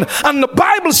 And the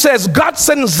Bible says God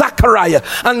sent Zechariah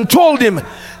and told him,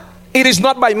 it is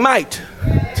not by might,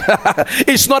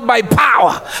 it's not by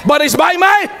power, but it's by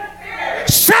my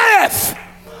saith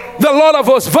the Lord of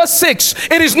hosts. Verse 6,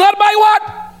 it is not by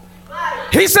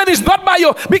what? He said it's not by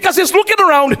your, because he's looking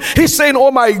around, he's saying,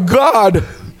 oh my God,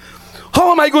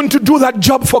 how am I going to do that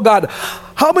job for God?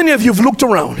 How many of you have looked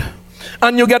around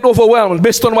and you get overwhelmed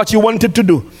based on what you wanted to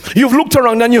do? You've looked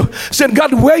around and you said,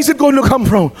 God, where is it going to come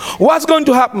from? What's going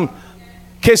to happen?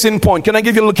 Case in point. Can I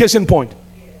give you a little case in point?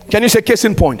 Can you say case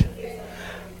in point?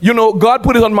 You know, God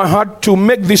put it on my heart to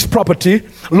make this property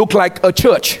look like a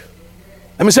church.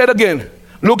 Let me say it again.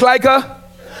 Look like a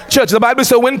church. The Bible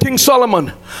says when King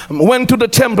Solomon went to the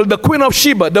temple, the Queen of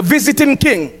Sheba, the visiting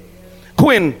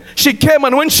queen, she came,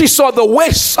 and when she saw the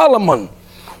way Solomon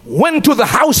went to the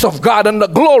house of God and the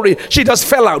glory, she just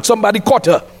fell out. Somebody caught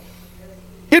her.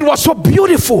 It was so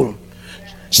beautiful.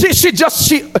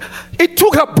 It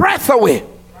took her breath away.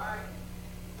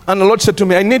 And the Lord said to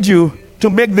me, I need you to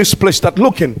make this place start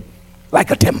looking like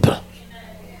a temple.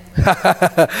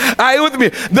 Are you with me?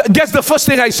 Guess the first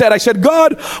thing I said? I said,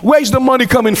 God, where is the money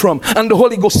coming from? And the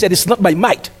Holy Ghost said, it's not by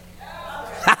might.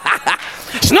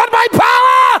 It's not by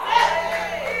power.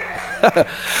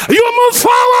 You move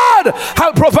forward.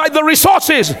 I'll provide the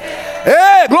resources.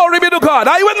 Hey, glory be to God.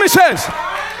 Are you with me, saints?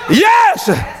 Yes.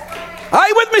 Are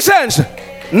you with me, saints?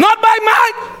 Not by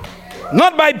might,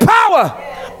 not by power,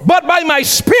 but by my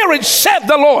spirit, said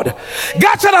the Lord.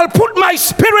 God said, I'll put my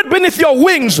spirit beneath your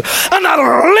wings, and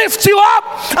I'll lift you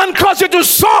up and cause you to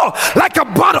soar like a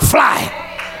butterfly.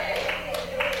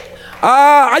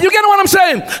 Are you getting what I'm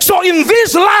saying? So in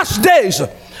these last days,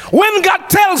 when God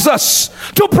tells us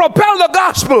to propel the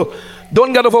gospel,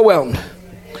 don't get overwhelmed.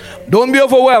 Don't be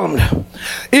overwhelmed.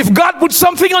 If God puts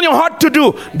something on your heart to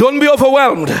do, don't be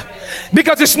overwhelmed.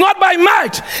 Because it's not by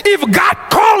might. If God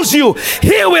calls you,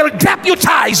 He will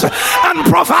deputize and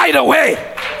provide a way.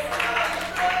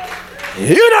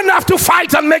 You don't have to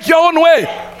fight and make your own way.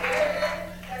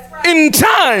 In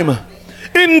time,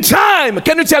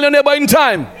 can you tell your neighbor, in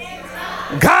time,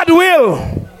 God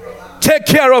will take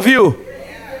care of you.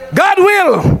 God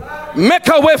will make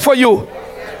a way for you.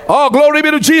 Oh, glory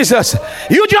be to Jesus.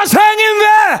 You just hang in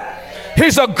there.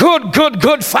 He's a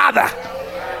good Father.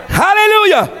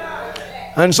 Hallelujah.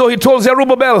 And so he told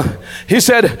Zerubbabel, he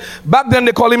said, back then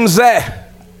they call him Zeh.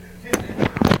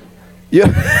 Yeah.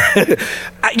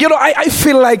 You know, I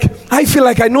feel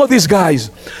like I know these guys.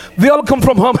 They all come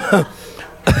from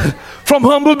from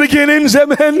humble beginnings,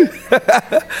 amen.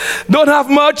 Don't have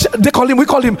much. We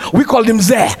call him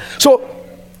Zeh.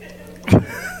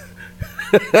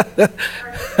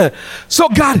 So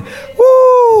God,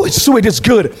 woo, it's sweet, it's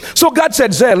good. So God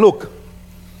said, Zeh, look,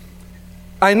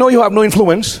 I know you have no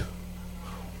influence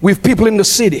with people in the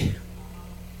city.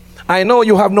 I know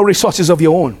you have no resources of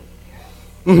your own.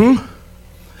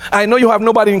 I know you have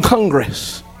nobody in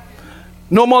Congress,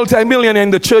 no multi-millionaire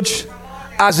in the church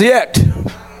as yet.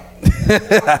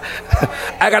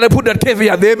 I gotta put the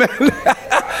caveat there, man.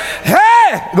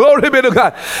 Hey, glory be to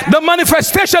God. The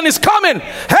manifestation is coming.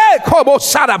 Hey, Kobo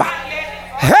Sadaba.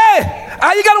 Hey,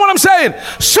 are you getting what I'm saying?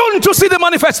 Soon to see the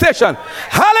manifestation.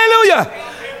 Hallelujah.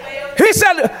 He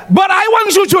said, but I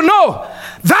want you to know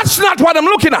that's not what I'm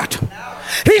looking at.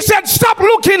 He said, stop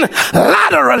looking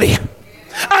laterally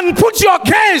and put your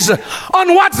gaze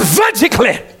on what's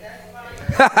vertically.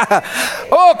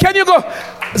 Oh, can you go?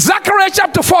 Zechariah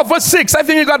chapter 4 verse 6. I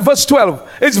think you got verse 12.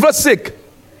 It's verse 6.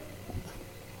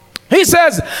 He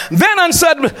says, then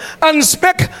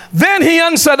he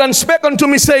answered and spake unto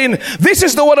me, saying, this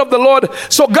is the word of the Lord.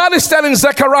 So God is telling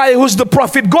Zechariah, who's the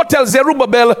prophet, go tell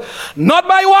Zerubbabel, not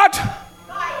by what?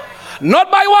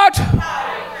 Not by what?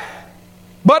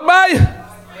 But by?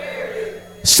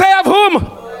 Say of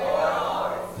whom?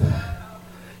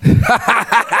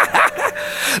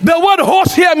 The word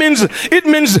host here means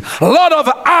Lord of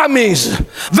armies,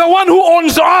 the one who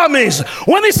owns the armies.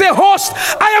 When he say host,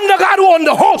 I am the God who owns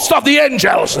the host of the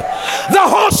angels, the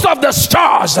host of the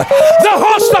stars, the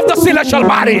host of the celestial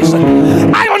bodies.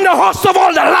 I own the host of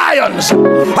all the lions.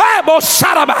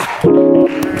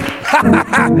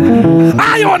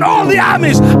 I own all the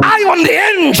armies. I own the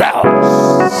angels.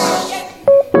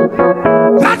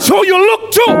 That's who you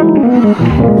look to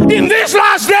in these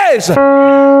last days.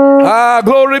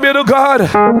 Glory be to God.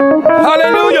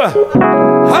 Hallelujah.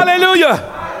 Hallelujah.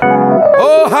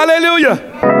 Oh, hallelujah.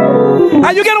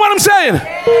 Are you getting what I'm saying?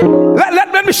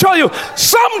 Let me show you.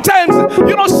 Sometimes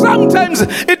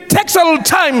it takes a little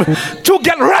time to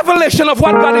get revelation of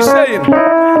what God is saying.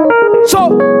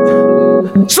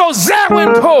 So Zeh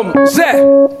went home.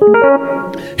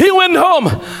 He went home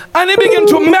and he began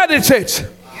to meditate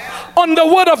on the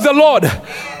word of the Lord.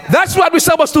 That's what we're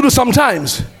supposed to do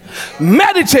sometimes.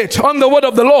 Meditate on the word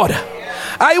of the Lord.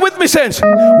 Are you with me, saints?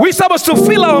 We're supposed to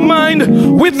fill our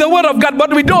mind with the word of God,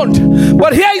 but we don't.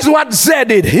 But here is what Zeh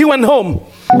did. He went home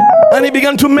and he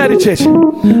began to meditate.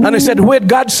 And he said, wait,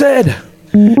 God said,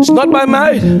 it's not by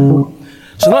might,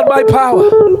 it's not by power.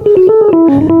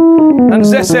 And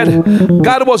Zeh said,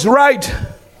 God was right.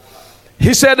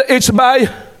 He said, it's by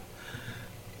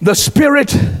the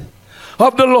Spirit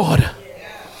of the Lord.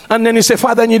 And then he said,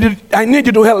 Father, I need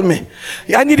you to help me.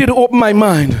 I need you to open my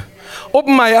mind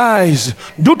open my eyes.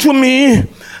 Do to me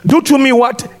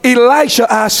what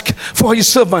Elisha asked for his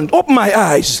servant. Open my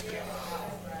eyes.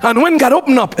 And when God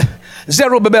opened up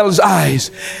Zerubbabel's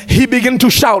eyes, he began to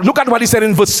shout. Look at what he said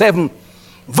in verse 7.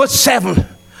 Verse 7.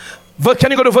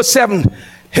 Can you go to verse 7?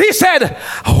 He said,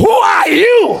 who are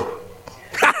you?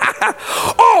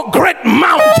 Oh, great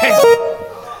mountain.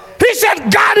 He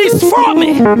said, God is for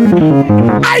me.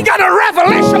 I got a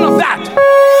revelation of that.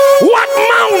 What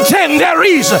mountain there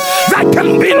is that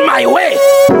can be in my way?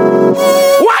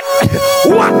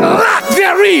 What rock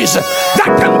there is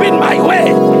that can be in my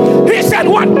way? He said,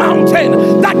 what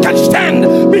mountain that can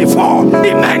stand before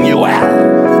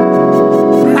Emmanuel?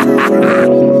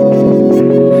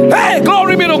 Hey,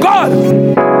 glory be to God.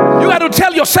 You got to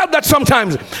tell yourself that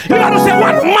sometimes. You got to say,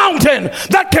 what mountain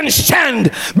that can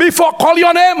stand before, call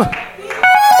your name?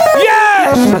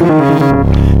 Yes.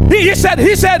 He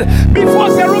said, before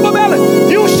Zerubbabel,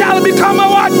 you shall become a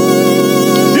what?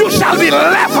 You shall be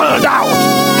leveled out.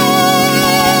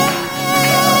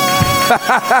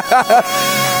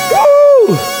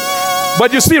 Woo!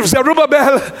 But you see,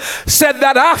 Zerubbabel said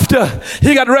that after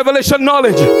he got revelation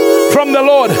knowledge from the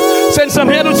Lord. Since I'm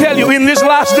here to tell you, in these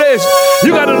last days,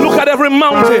 you got to look at every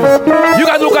mountain. You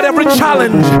got to look at every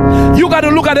challenge. You got to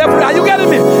look at are you getting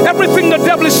me? Everything the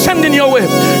devil is sending your way.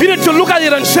 You need to look at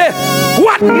it and say,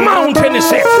 what mountain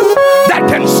is it that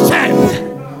can stand?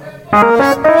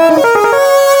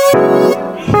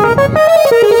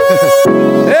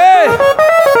 Hey,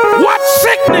 what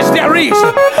sickness there is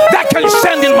that can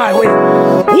stand in my way?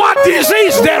 What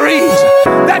disease there is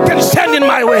that can stand in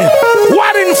my way?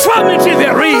 What infirmity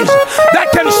there is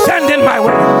that can stand in my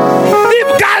way?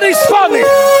 If God is for me,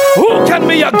 who can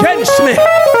be against me?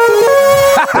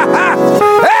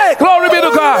 Hey, glory be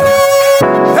to God.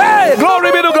 Hey,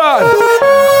 glory be to God.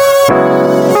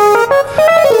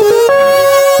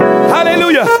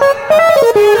 Hallelujah.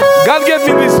 God gave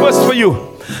me this verse for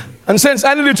you. And since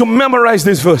I need you to memorize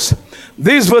this verse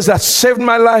that saved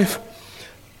my life,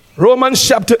 Romans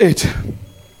chapter 8.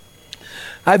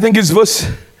 I think it's verse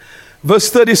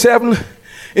 37.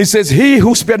 It says, he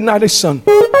who spared not his son.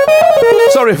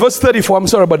 Sorry, verse 34. I'm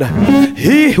sorry about that.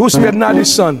 He who spared not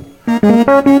his son.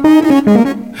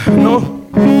 No.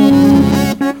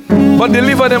 But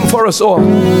delivered them for us all.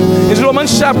 It's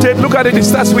Romans chapter 8. Look at it. It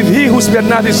starts with he who spared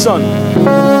not his son.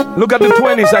 Look at the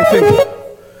 20s, I think.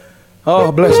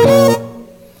 Oh, bless God.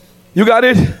 You got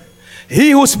it?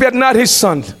 He who spared not his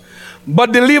son,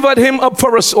 but delivered him up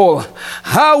for us all.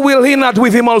 How will he not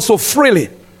with him also freely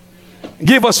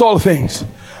give us all things?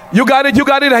 You got it? You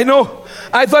got it? I know.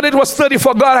 I thought it was 30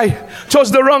 for God. I chose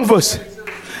the wrong verse.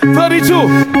 32.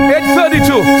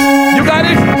 8:32. You got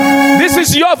it? This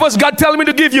is your verse God telling me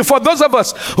to give you for those of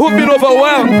us who've been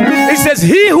overwhelmed. It says,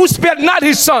 he who spared not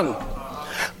his son,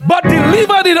 but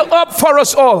delivered it up for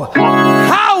us all.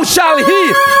 How shall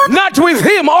he not with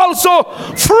him also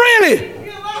freely?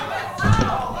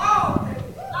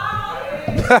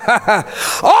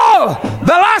 All.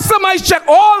 The last time I checked,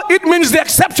 all, it means the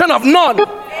exception of none.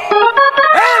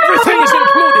 Everything is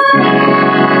included.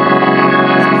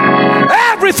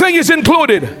 Everything is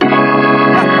included.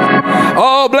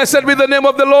 Oh, blessed be the name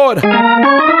of the Lord.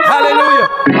 Hallelujah.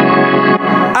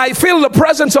 I feel the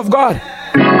presence of God.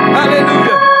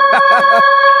 Hallelujah.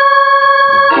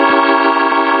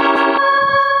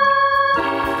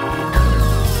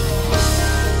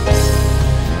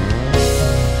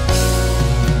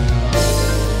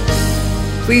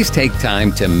 Please take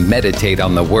time to meditate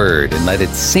on the Word and let it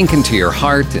sink into your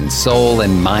heart and soul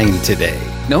and mind today,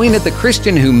 knowing that the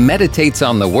Christian who meditates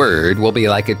on the Word will be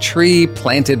like a tree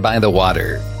planted by the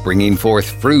water, bringing forth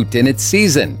fruit in its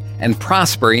season and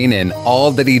prospering in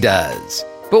all that he does.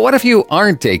 But what if you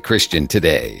aren't a Christian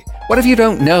today? What if you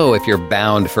don't know if you're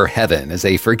bound for heaven as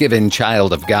a forgiven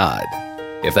child of God?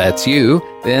 If that's you,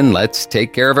 then let's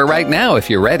take care of it right now if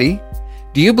you're ready.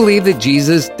 Do you believe that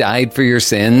Jesus died for your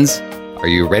sins? Are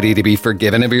you ready to be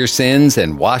forgiven of your sins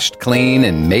and washed clean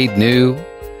and made new?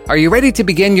 Are you ready to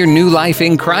begin your new life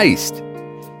in Christ?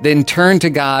 Then turn to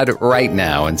God right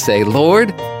now and say,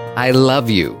 Lord, I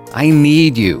love you. I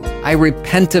need you. I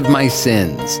repent of my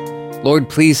sins. Lord,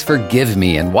 please forgive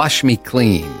me and wash me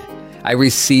clean. I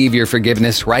receive your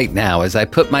forgiveness right now as I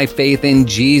put my faith in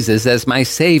Jesus as my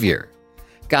Savior.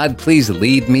 God, please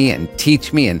lead me and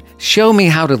teach me and show me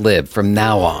how to live from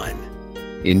now on.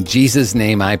 In Jesus'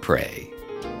 name I pray.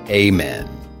 Amen.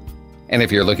 And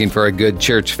if you're looking for a good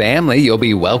church family, you'll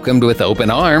be welcomed with open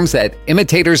arms at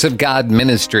Imitators of God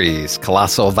Ministries,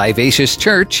 Colossal Vivacious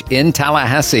Church in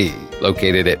Tallahassee,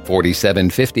 located at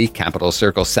 4750 Capitol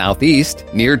Circle Southeast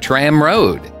near Tram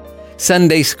Road.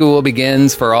 Sunday school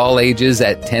begins for all ages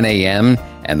at 10 a.m.,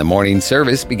 and the morning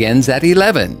service begins at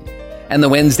 11, and the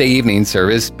Wednesday evening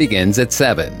service begins at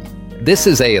 7. This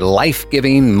is a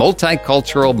life-giving,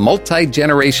 multicultural,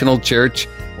 multi-generational church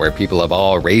where people of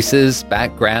all races,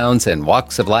 backgrounds, and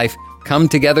walks of life come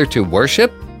together to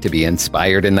worship, to be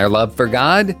inspired in their love for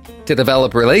God, to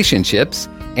develop relationships,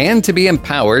 and to be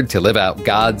empowered to live out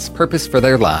God's purpose for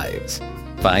their lives.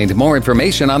 Find more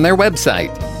information on their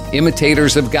website,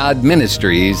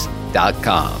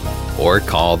 ImitatorsOfGodMinistries.com, or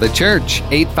call the church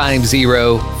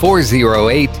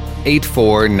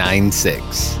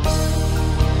 850-408-8496.